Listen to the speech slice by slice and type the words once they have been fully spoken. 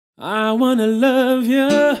I wanna love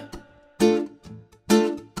you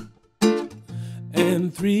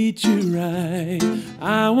and treat you right.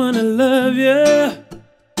 I wanna love you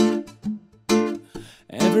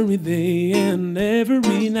every day and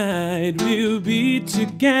every night. We'll be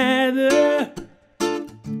together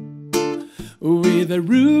with a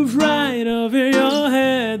roof right over your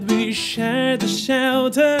head. We share the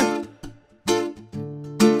shelter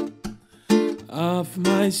of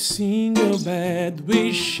my single bed.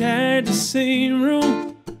 We share the same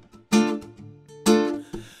room,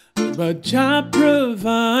 but Jah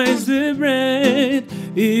provides the bread.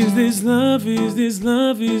 Is this love, is this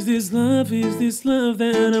love, is this love, is this love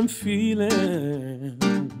that I'm feeling?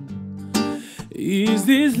 Is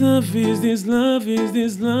this love, is this love, is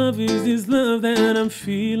this love, is this love that I'm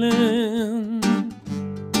feeling?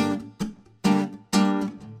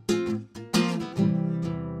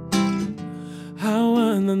 I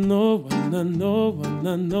wanna know, wanna know,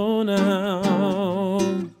 wanna know now.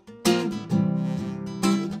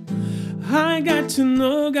 I got to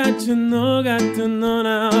know, got to know, got to know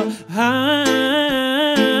now. I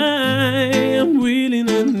am willing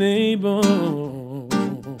and able,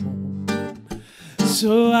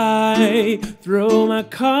 so I throw my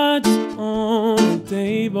cards on the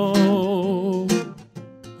table.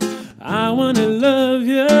 I wanna love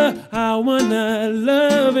you, I wanna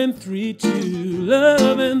love and treat you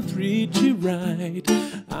right.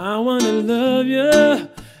 I wanna love you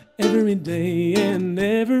every day and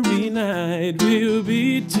every night. We'll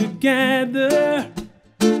be together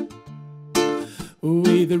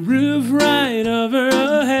with a roof right over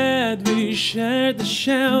our head. We share the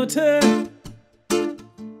shelter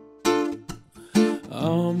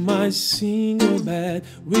on my single bed.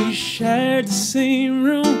 We share the same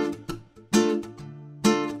room,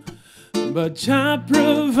 but Jah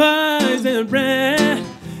provides the bread.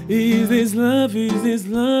 Is this love, is this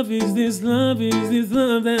love, is this love, is this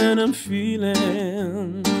love that I'm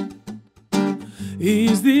feeling?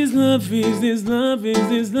 Is this love, is this love, is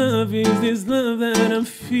this love, is this love that I'm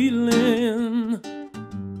feeling?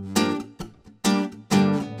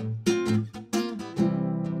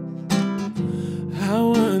 I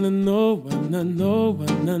wanna know, wanna know,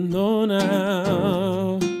 wanna know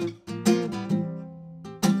now.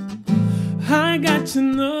 I got to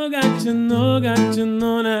know, got to know, got to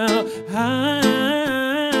know now. I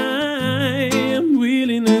am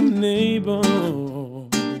willing and able,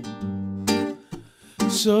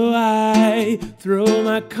 so I throw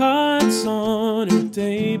my cards on the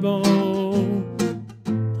table.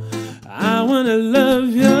 I wanna love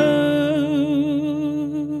you